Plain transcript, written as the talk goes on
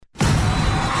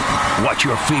Watch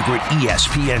your favorite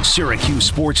ESPN Syracuse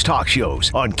sports talk shows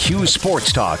on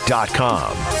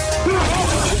QSportsTalk.com.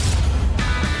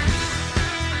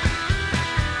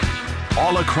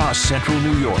 All across Central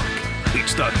New York,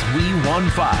 it's the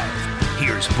 315.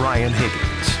 Here's Brian Higgins.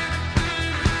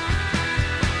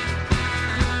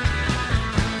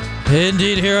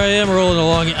 Indeed, here I am rolling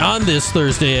along on this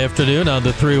Thursday afternoon on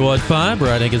the 315.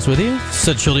 Brian Higgins with you.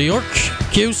 Central New York,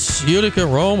 Cuse, Utica,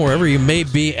 Rome, wherever you may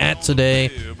be at today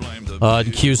on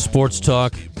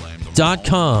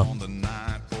QSportsTalk.com.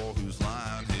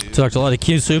 Talked a lot of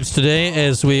Cuse hoops today,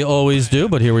 as we always do,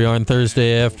 but here we are on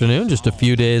Thursday afternoon, just a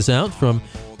few days out from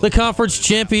the conference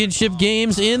championship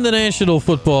games in the National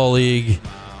Football League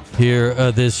here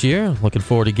this year. Looking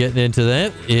forward to getting into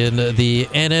that. In the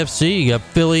NFC, you got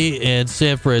Philly and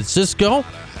San Francisco,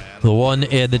 the 1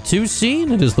 and the 2 seed.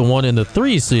 It is the 1 and the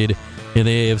 3 seed in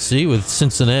the AFC, with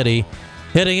Cincinnati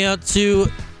heading out to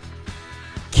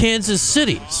Kansas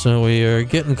City. So we are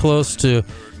getting close to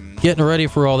getting ready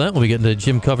for all that. We'll be getting to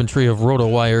Jim Coventry of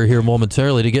RotoWire here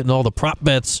momentarily to getting all the prop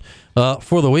bets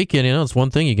for the weekend. You know, it's one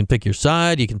thing. You can pick your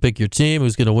side. You can pick your team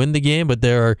who's going to win the game. But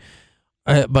there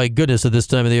are, my goodness, at this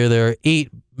time of the year, there are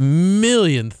 8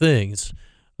 million things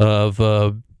of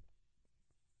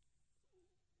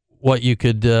what you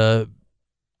could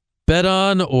bet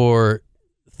on or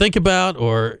think about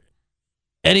or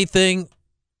anything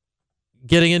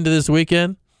getting into this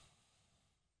weekend.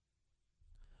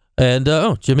 And,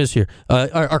 Jim is here.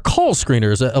 Our call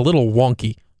screener is a little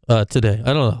wonky today.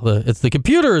 I don't know. It's the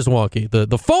computer is wonky.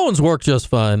 The phones work just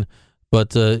fine, but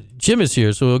Jim is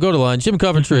here, so we'll go to line. Jim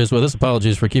Coventry is with us.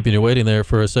 Apologies for keeping you waiting there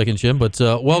for a second, Jim, but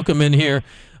welcome in here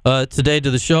today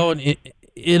to the show. And,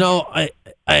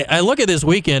 I look at this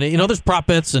weekend, there's prop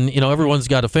bets, and, everyone's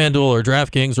got a FanDuel or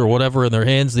DraftKings or whatever in their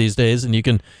hands these days, and you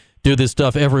can do this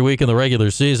stuff every week in the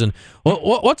regular season.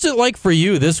 What's it like for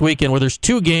you this weekend where there's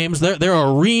 2 games? There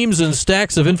are reams and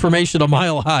stacks of information a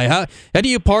mile high. How do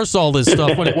you parse all this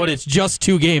stuff when it's just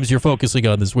 2 games you're focusing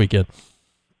on this weekend?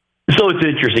 So it's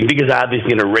interesting because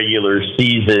obviously in a regular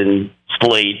season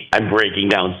slate, I'm breaking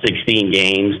down 16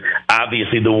 games.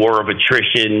 Obviously, the war of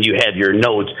attrition, you have your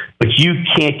notes, but you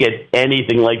can't get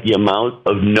anything like the amount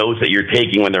of notes that you're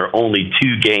taking when there are only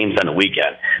 2 games on a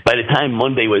weekend. By the time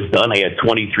Monday was done, I had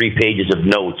 23 pages of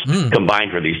notes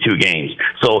combined for these 2 games.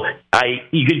 So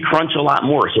you could crunch a lot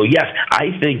more. So, yes,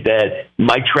 I think that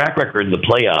my track record in the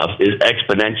playoffs is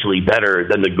exponentially better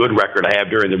than the good record I have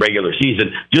during the regular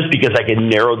season just because I can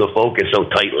narrow the focus so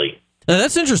tightly. Now,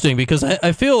 that's interesting because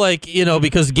I feel like,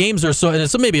 because games are so, and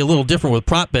it's maybe a little different with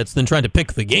prop bets than trying to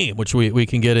pick the game, which we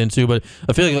can get into, but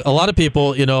I feel like a lot of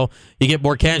people, you get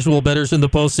more casual bettors in the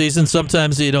postseason.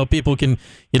 Sometimes, people can,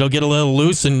 get a little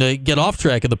loose and get off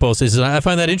track in the postseason. I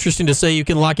find that interesting to say you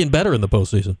can lock in better in the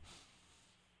postseason.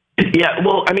 Yeah,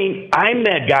 well, I'm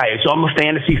that guy, so I'm a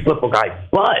fantasy football guy,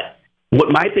 but what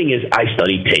my thing is, I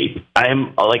study tape.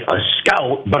 I'm like a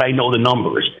scout, but I know the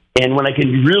numbers. And when I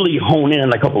can really hone in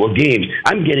on a couple of games,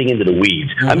 I'm getting into the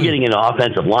weeds. Mm-hmm. I'm getting into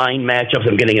offensive line matchups.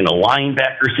 I'm getting into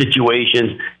linebacker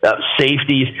situations,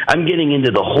 safeties. I'm getting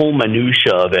into the whole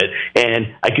minutia of it,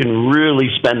 and I can really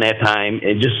spend that time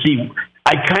and just see.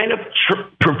 I kind of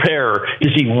prepare to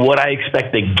see what I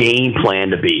expect the game plan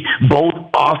to be, both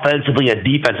offensively and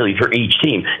defensively for each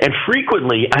team. And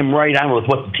frequently, I'm right on with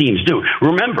what the teams do.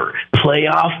 Remember,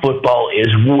 playoff football is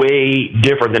way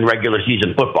different than regular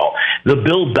season football. The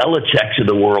Bill Belichick's of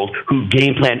the world who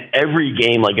game plan every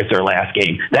game like it's their last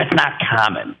game, that's not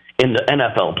common. In the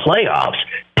NFL playoffs,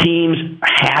 teams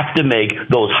have to make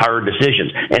those hard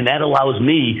decisions. And that allows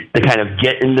me to kind of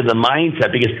get into the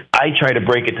mindset because I try to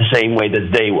break it the same way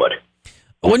that they would.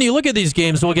 When you look at these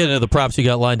games, we'll get into the props you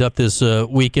got lined up this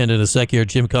weekend in a sec here.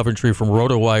 Jim Coventry from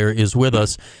RotoWire is with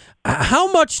us.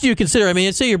 How much do you consider,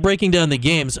 say you're breaking down the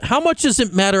games, how much does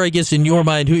it matter, I guess, in your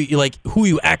mind, who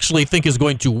you actually think is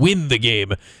going to win the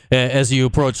game as you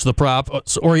approach the prop?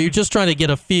 Or are you just trying to get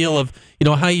a feel of,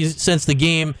 how you sense the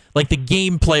game, like the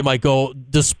gameplay might go,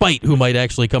 despite who might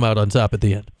actually come out on top at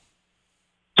the end?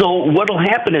 So what will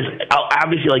happen is, I'll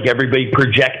obviously, like everybody,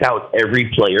 project out every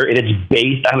player, and it's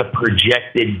based on a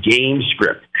projected game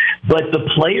script. But the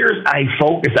players I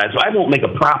focus on, so I won't make a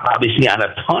prop, obviously, on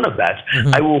a ton of bets.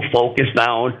 Mm-hmm. I will focus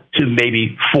down to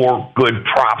maybe 4 good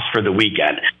props for the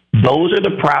weekend. Those are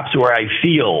the props where I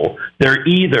feel they're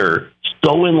either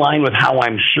so in line with how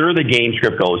I'm sure the game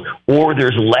script goes, or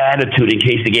there's latitude in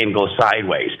case the game goes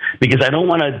sideways. Because I don't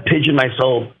want to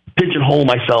pigeonhole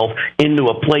myself into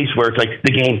a place where it's like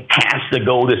the game has to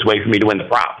go this way for me to win the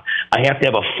prop. I have to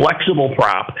have a flexible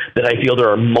prop that I feel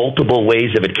there are multiple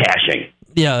ways of it cashing.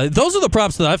 Yeah, those are the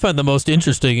props that I find the most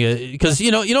interesting because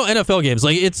you know NFL games,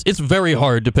 like it's very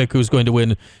hard to pick who's going to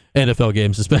win NFL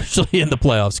games, especially in the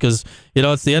playoffs, because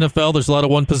it's the NFL. There's a lot of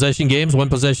one possession games. One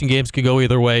possession games could go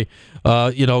either way,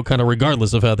 kind of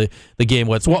regardless of how the game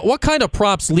went. So what kind of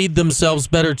props lead themselves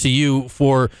better to you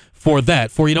for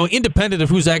that, independent of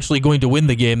who's actually going to win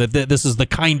the game, that this is the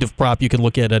kind of prop you can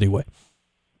look at anyway?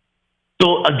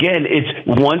 So again, it's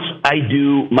once I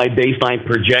do my baseline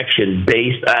projection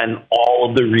based on all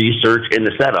of the research and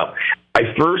the setup,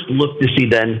 I first look to see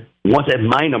then, once I have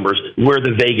my numbers, where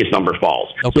the Vegas number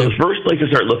falls. Okay. So the first place to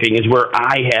start looking is where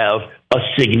I have a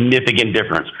significant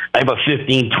difference. I have a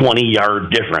 15,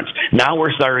 20-yard difference. Now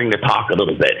we're starting to talk a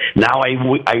little bit. Now I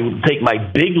take my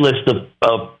big list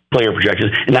of player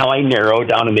projections, and now I narrow it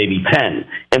down to maybe 10.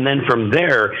 And then from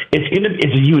there, it's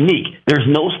unique. There's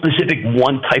no specific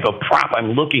one type of prop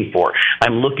I'm looking for.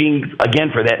 I'm looking,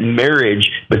 again, for that marriage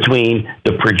between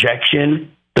the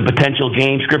projection, the potential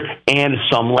game script, and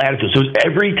some latitude. So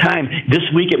every time, this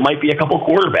week it might be a couple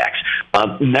quarterbacks.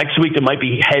 Next week it might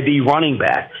be heavy running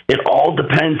back. It all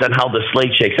depends on how the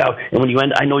slate shakes out. And when you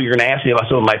end, I know you're going to ask me about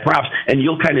some of my props, and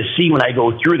you'll kind of see when I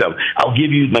go through them. I'll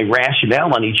give you my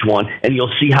rationale on each one, and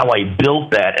you'll see how I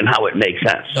built that and how it makes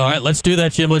sense. All right, let's do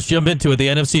that, Jim. Let's jump into it. The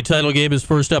NFC title game is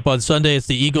first up on Sunday. It's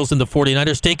the Eagles and the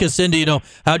 49ers. Take us into,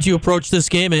 how'd you approach this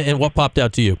game and what popped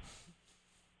out to you?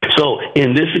 So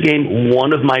in this game,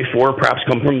 one of my four props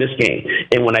come from this game.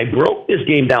 And when I broke this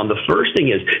game down, the first thing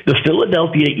is the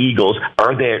Philadelphia Eagles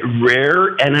are that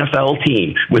rare NFL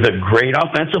team with a great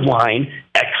offensive line,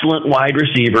 excellent wide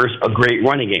receivers, a great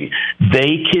running game.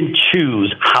 They can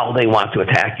choose how they want to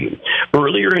attack you.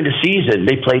 Earlier in the season,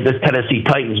 they played the Tennessee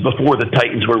Titans before the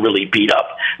Titans were really beat up.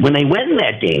 When they went in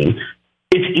that game,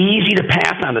 it's easy to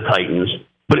pass on the Titans,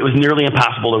 but it was nearly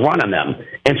impossible to run on them.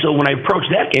 And so when I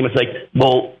approached that game, it's like,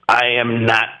 well, I am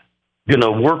not going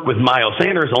to work with Miles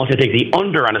Sanders unless I take the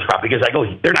under on his prop, because I go,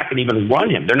 they're not going to even run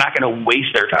him. They're not going to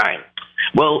waste their time.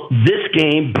 Well, this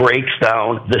game breaks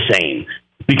down the same,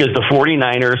 because the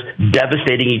 49ers,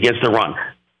 devastating against the run.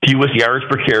 Fewest yards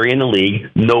per carry in the league.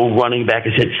 No running back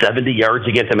has hit 70 yards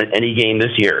against them in any game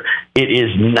this year. It is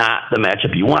not the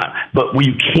matchup you want. But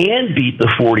you can beat the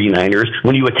 49ers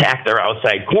when you attack their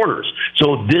outside corners.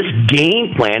 So this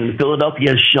game plan,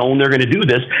 Philadelphia has shown they're going to do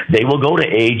this. They will go to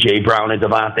A.J. Brown and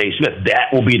Devontae Smith. That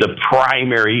will be the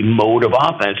primary mode of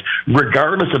offense,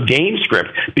 regardless of game script,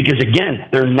 because, again,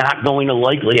 they're not going to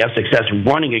likely have success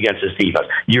running against this defense.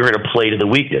 You're going to play to the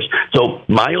weakness. So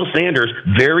Miles Sanders,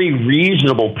 very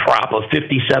reasonable prop of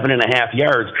 57.5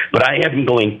 yards, but I have him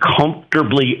going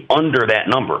comfortably under that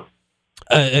number.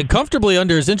 Comfortably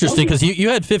under is interesting, because you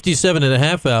had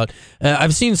 57.5 out.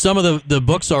 I've seen some of the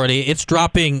books already. It's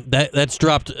dropping. That's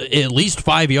dropped at least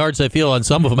 5 yards, I feel, on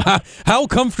some of them. How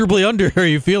comfortably under are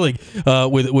you feeling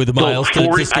with Miles? So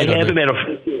 40, I have him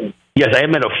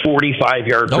at a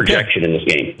 45-yard projection in this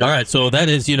game. All right, so that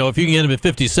is, if you can get him at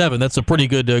 57, that's a pretty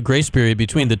good grace period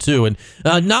between the two. And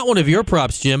not one of your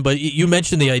props, Jim, but you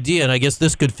mentioned the idea, and I guess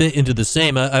this could fit into the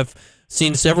same. I've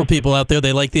seen several people out there,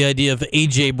 they like the idea of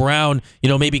A.J. Brown,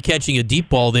 maybe catching a deep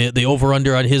ball. The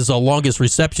over-under on his longest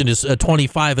reception is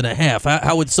 25.5.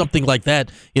 How would something like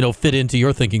that, fit into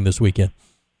your thinking this weekend?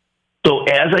 So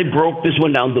as I broke this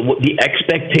one down, the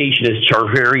expectation is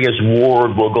Charvarius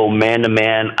Ward will go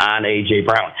man-to-man on A.J.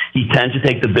 Brown. He tends to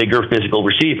take the bigger physical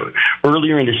receiver.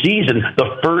 Earlier in the season,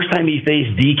 the first time he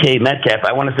faced DK Metcalf,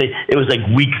 I want to say it was like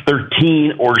week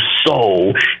 13 or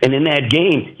so, and in that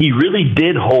game, he really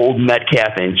did hold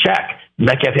Metcalf in check.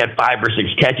 Metcalf had 5 or 6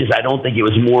 catches. I don't think it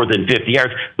was more than 50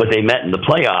 yards, but they met in the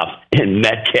playoffs, and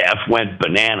Metcalf went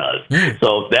bananas.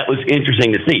 So that was interesting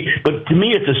to see. But to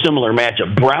me, it's a similar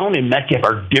matchup. Brown and Metcalf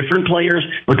are different players,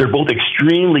 but they're both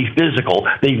extremely physical.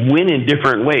 They win in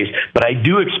different ways, but I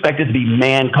do expect it to be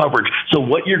man coverage. So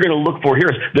what you're going to look for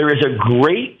here is there is a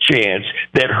great chance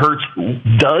that Hurts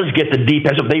does get the deep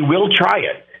pass. They will try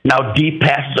it. Now, deep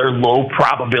passes are low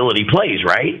probability plays,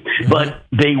 right? But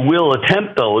they will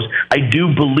attempt those. I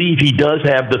do believe he does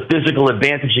have the physical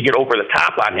advantage to get over the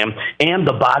top on him and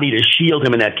the body to shield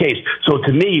him in that case. So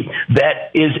to me,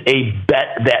 that is a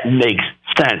bet that makes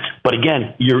sense. But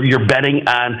again, you're betting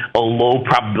on a low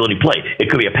probability play.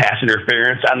 It could be a pass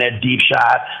interference on that deep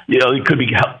shot. It could be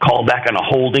called back on a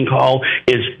holding call.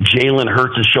 Is Jalen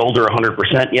Hurts' shoulder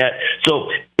 100% yet?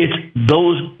 So it's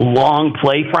those long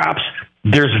play props.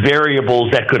 there's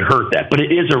variables that could hurt that, but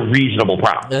it is a reasonable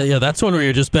prop. Yeah, that's one where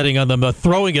you're just betting on them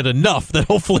throwing it enough that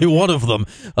hopefully one of them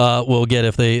will get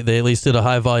if they at least hit a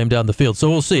high volume down the field. So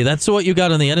we'll see. That's what you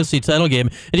got on the NFC title game.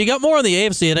 And you got more on the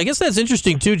AFC, and I guess that's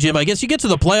interesting too, Jim. I guess you get to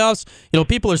the playoffs,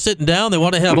 people are sitting down, they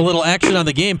want to have a little action on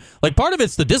the game. Like, part of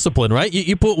it's the discipline, right?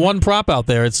 You put one prop out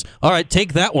there, it's, all right,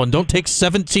 take that one. Don't take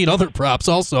 17 other props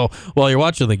also while you're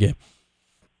watching the game.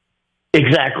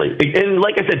 Exactly. And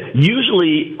like I said,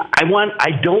 usually I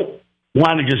don't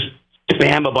want to just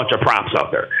spam a bunch of props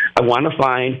out there. I want to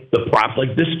find the props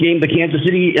like this game, the Kansas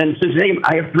City and Cincinnati.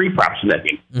 I have 3 props in that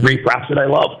game, 3 props that I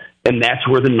love. And that's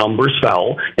where the numbers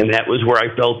fell, and that was where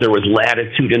I felt there was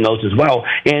latitude in those as well.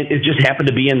 And it just happened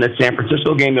to be in the San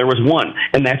Francisco game there was 1,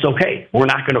 and that's okay. We're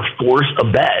not going to force a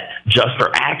bet just for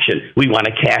action. We want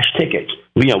to cash tickets.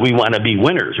 We want to be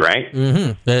winners, right?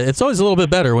 Mm-hmm. It's always a little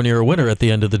bit better when you're a winner at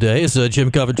the end of the day. As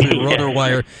Jim Coventry,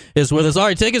 RotoWire, is with us. All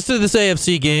right, take us to this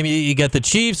AFC game. You got the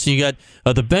Chiefs, you got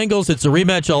the Bengals. It's a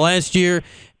rematch of last year.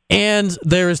 And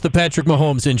there is the Patrick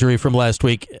Mahomes injury from last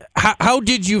week. How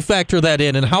did you factor that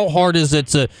in, and how hard is it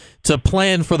to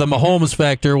plan for the Mahomes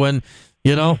factor when,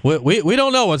 we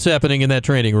don't know what's happening in that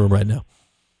training room right now?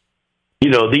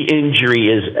 The injury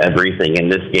is everything in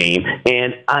this game,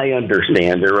 and I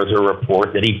understand there was a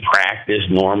report that he practiced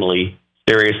normally.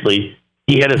 Seriously,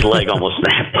 he had his leg almost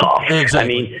snapped off. Exactly. I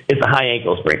mean, it's a high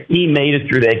ankle sprain. He made it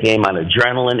through that game on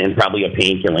adrenaline and probably a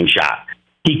pain-killing shot.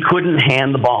 He couldn't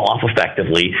hand the ball off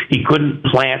effectively. He couldn't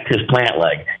plant his plant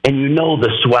leg. And the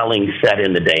swelling set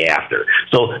in the day after.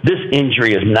 So this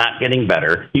injury is not getting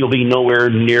better. He'll be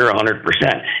nowhere near 100%.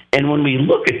 And when we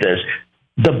look at this,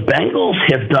 the Bengals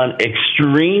have done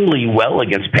extremely well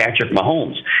against Patrick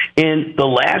Mahomes. In the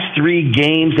last 3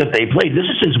 games that they played, this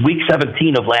is since week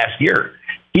 17 of last year.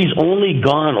 He's only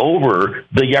gone over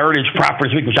the yardage prop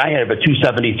this week, which I have at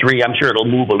 273. I'm sure it'll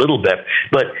move a little bit.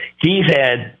 But he's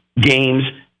had games,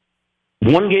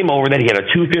 1 game over that. He had a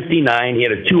 259. He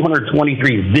had a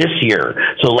 223 this year.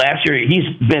 So last year, he's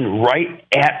been right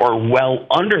at or well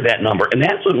under that number, and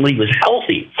that's when the league was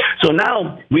healthy. So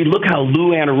now we look how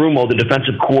Lou Anarumo, the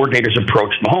defensive coordinator's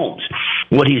approached Mahomes.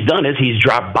 What he's done is he's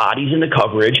dropped bodies into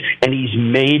coverage, and he's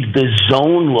made the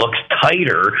zone looks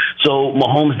tighter so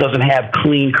Mahomes doesn't have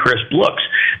clean, crisp looks.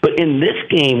 But in this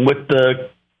game,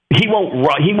 he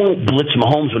won't blitz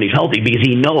Mahomes when he's healthy because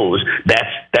he knows that's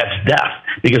death.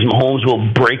 Because Mahomes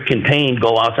will break contain,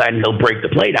 go outside, and he'll break the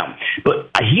play down.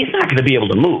 But he's not going to be able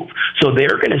to move. So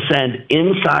they're going to send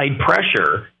inside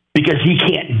pressure because he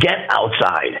can't get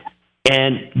outside.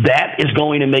 And that is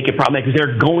going to make it problematic because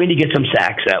they're going to get some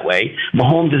sacks that way.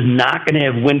 Mahomes is not going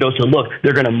to have windows to look.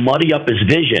 They're going to muddy up his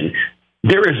vision.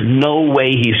 There is no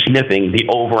way he's sniffing the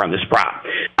over on this prop.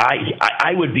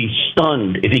 I would be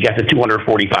stunned if he got to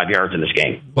 245 yards in this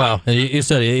game. Wow. And you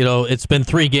said, it's been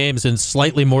 3 games in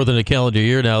slightly more than a calendar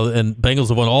year now, and Bengals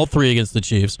have won all 3 against the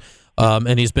Chiefs.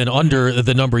 And he's been under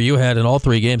the number you had in all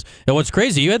 3 games. And what's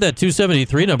crazy, you had that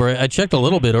 273 number. I checked a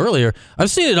little bit earlier. I've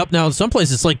seen it up now in some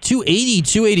places. It's like 280,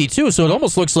 282. So it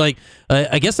almost looks like,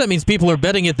 I guess that means people are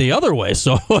betting it the other way.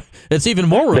 So it's even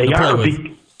more room to play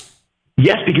with.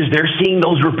 Yes, because they're seeing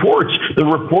those reports. The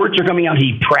reports are coming out.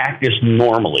 He practiced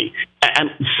normally.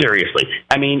 And seriously,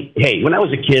 I mean, hey, when I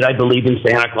was a kid, I believed in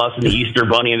Santa Claus and the Easter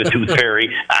Bunny and the Tooth Fairy.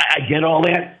 I get all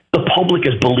that. The public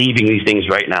is believing these things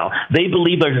right now. They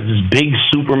believe there's this big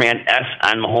Superman S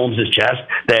on Mahomes' chest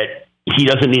that he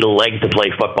doesn't need a leg to play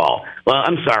football. Well,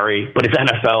 I'm sorry, but it's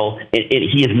NFL.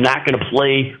 He is not going to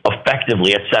play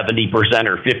effectively at 70%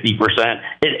 or 50%.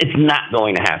 It's not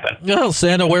going to happen. Well,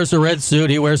 Santa wears a red suit.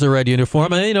 He wears a red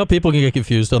uniform. And, people can get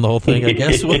confused on the whole thing, I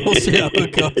guess. We'll see how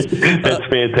it goes. That's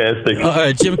fantastic. All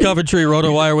right, Jim Coventry,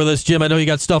 RotoWire with us. Jim, I know you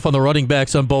got stuff on the running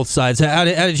backs on both sides. How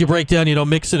did you break down,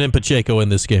 Mixon and Pacheco in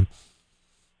this game?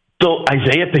 So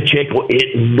Isaiah Pacheco,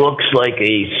 it looks like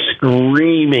a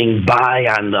screaming buy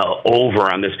on the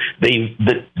over on this.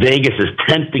 Vegas is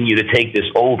tempting you to take this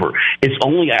over. It's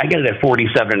only, I got it at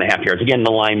 47.5 yards. Again,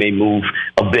 the line may move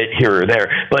a bit here or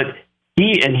there, but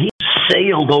he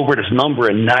sailed over this number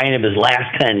in 9 of his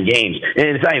last 10 games. And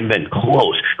it's not even been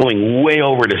close, going way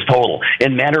over this total.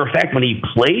 And matter of fact, when he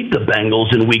played the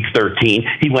Bengals in week 13,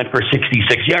 he went for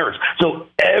 66 yards. So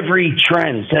every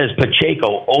trend says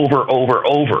Pacheco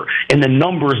over. And the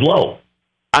number's low.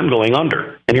 I'm going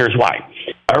under. And here's why.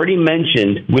 I already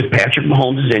mentioned with Patrick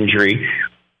Mahomes' injury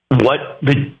what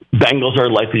the Bengals are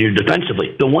likely to do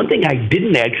defensively. The one thing I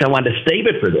didn't add, because I wanted to save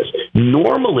it for this,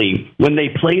 normally when they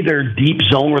play their deep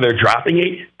zone where they're dropping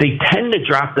it, they tend to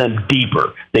drop them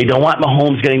deeper. They don't want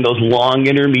Mahomes getting those long,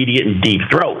 intermediate, and deep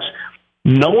throws.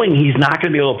 Knowing he's not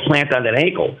going to be able to plant on that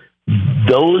ankle,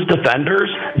 those defenders,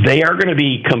 they are going to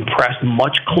be compressed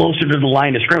much closer to the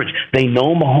line of scrimmage. They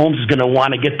know Mahomes is going to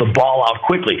want to get the ball out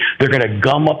quickly. They're going to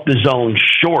gum up the zone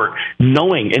short,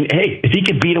 knowing, and hey, if he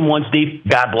can beat them once deep,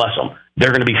 God bless him.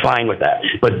 They're going to be fine with that.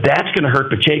 But that's going to hurt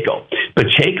Pacheco.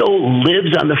 Pacheco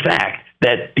lives on the fact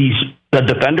that the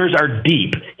defenders are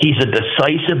deep. He's a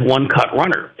decisive one-cut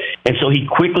runner. And so he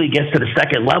quickly gets to the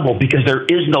second level because there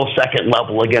is no second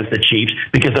level against the Chiefs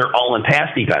because they're all in pass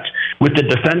defense. With the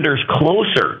defenders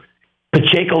closer,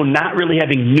 Pacheco not really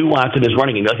having nuance in his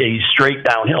running game. Okay, he's straight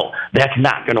downhill. That's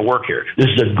not going to work here. This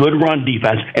is a good run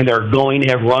defense, and they're going to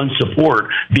have run support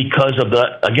because of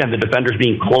the defenders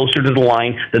being closer to the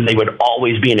line than they would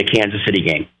always be in a Kansas City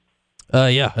game.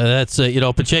 That's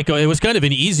Pacheco. It was kind of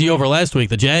an easy over last week.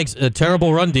 The Jags, a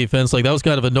terrible run defense, like that was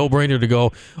kind of a no-brainer to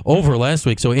go over last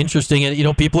week. So interesting,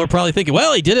 and people are probably thinking,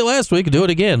 well, he did it last week, do it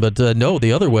again, but no,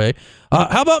 the other way.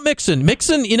 How about Mixon?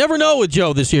 Mixon, you never know with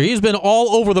Joe this year. He's been all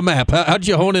over the map. How'd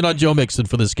you hone in on Joe Mixon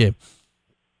for this game?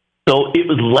 So it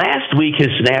was last week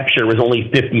his snap share was only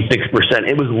 56%.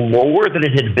 It was lower than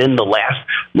it had been the last.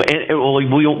 And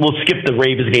we'll skip the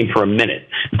Ravens game for a minute.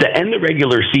 To end the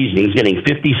regular season, he was getting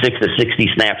 56 to 60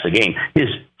 snaps a game. His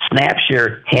snap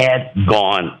share had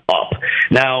gone up.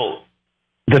 Now,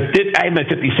 I have my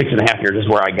 56.5 here. This is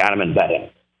where I got him in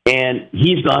betting. And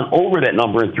he's gone over that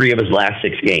number in 3 of his last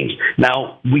 6 games.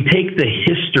 Now, we take the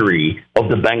history of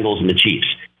the Bengals and the Chiefs.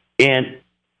 And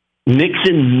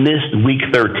Mixon missed week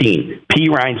 13. P.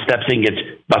 Ryan steps in, gets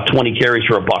about 20 carries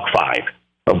for $105,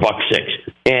 or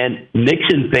 $106. And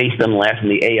Mixon faced them last in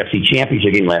the AFC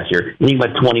Championship game last year, and he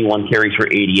went 21 carries for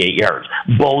 88 yards.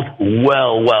 Both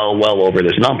well over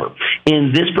this number.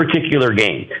 In this particular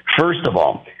game, first of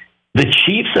all, the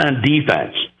Chiefs on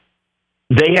defense,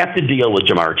 they have to deal with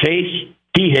Jamar Chase,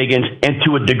 T. Higgins, and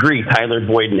to a degree, Tyler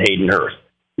Boyd and Hayden Hurst.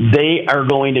 They are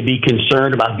going to be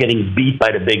concerned about getting beat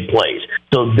by the big plays.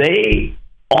 So they,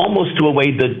 almost to a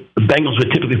way the Bengals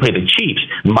would typically play the Chiefs,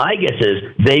 my guess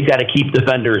is they've got to keep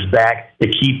defenders back to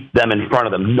keep them in front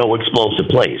of them, no explosive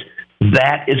plays.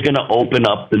 That is going to open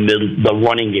up the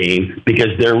running game because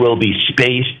there will be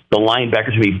space. The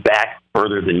linebackers will be back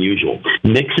further than usual.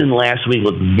 Mixon last week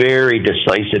looked very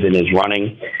decisive in his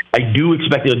running. I do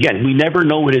expect it again. We never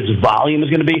know what his volume is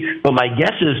going to be, but my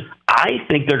guess is I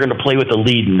think they're going to play with a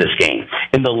lead in this game.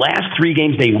 In the last 3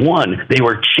 games they won, they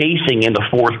were chasing in the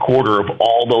fourth quarter of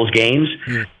all those games.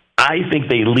 I think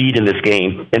they lead in this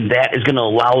game, and that is going to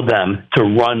allow them to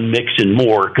run Mixon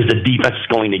more because the defense is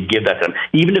going to give that to them.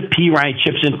 Even if P. Ryan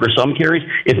chips in for some carries,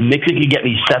 if Mixon can get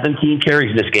me 17 carries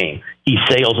in this game, he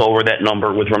sails over that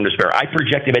number with room to spare. I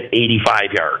project him at 85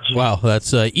 yards. Wow,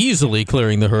 that's easily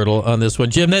clearing the hurdle on this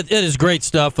one. Jim, that is great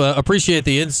stuff. Appreciate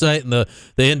the insight and the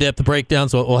in-depth breakdown,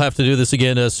 so we'll have to do this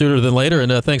again sooner than later,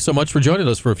 and thanks so much for joining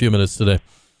us for a few minutes today.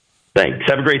 Thanks.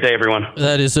 Have a great day, everyone.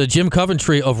 That is Jim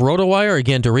Coventry of RotoWire.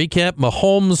 Again, to recap,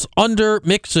 Mahomes under,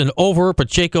 Mixon over,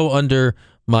 Pacheco under,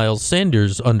 Miles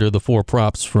Sanders under, the 4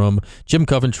 props from Jim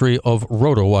Coventry of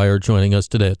RotoWire joining us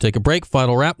today. Take a break,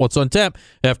 final wrap, what's on tap.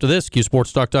 After this,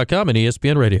 QSportsTalk.com and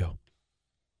ESPN Radio.